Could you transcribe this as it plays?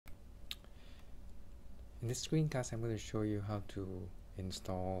In this screencast, I'm going to show you how to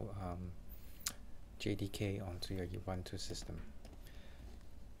install JDK onto your Ubuntu system.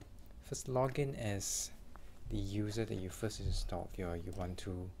 First, log in as the user that you first installed your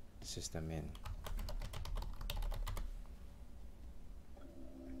Ubuntu system in.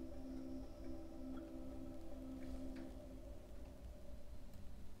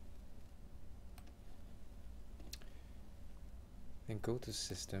 Then go to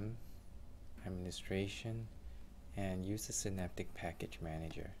System, Administration, and use the Synaptic Package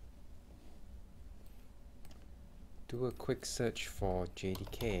Manager. Do a quick search for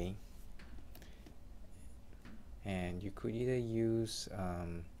JDK, and you could either use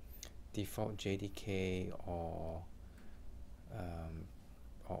default JDK or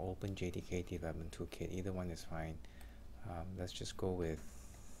Open JDK Development Toolkit. Either one is fine. Let's just go with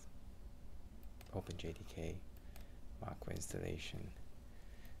Open JDK. Mark for installation.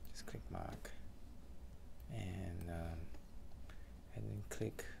 Just click Mark, and then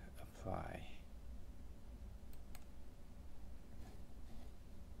click Apply.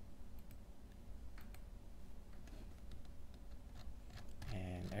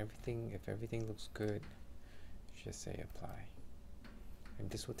 And if everything looks good, just say Apply. And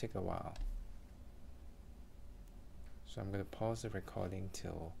this will take a while. So I'm going to pause the recording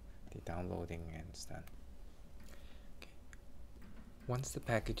till the downloading is done. Once the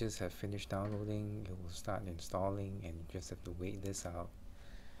packages have finished downloading, it will start installing, and you just have to wait this out.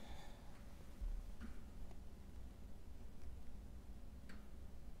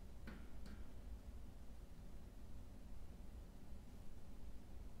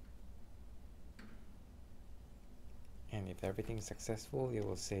 And if everything is successful, it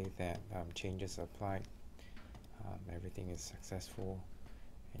will say that changes are applied. Everything is successful,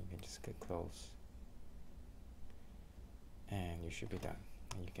 and you can just click close. And you should be done.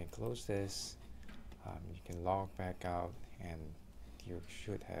 And you can close this, you can log back out, and you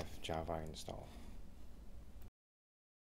should have Java installed.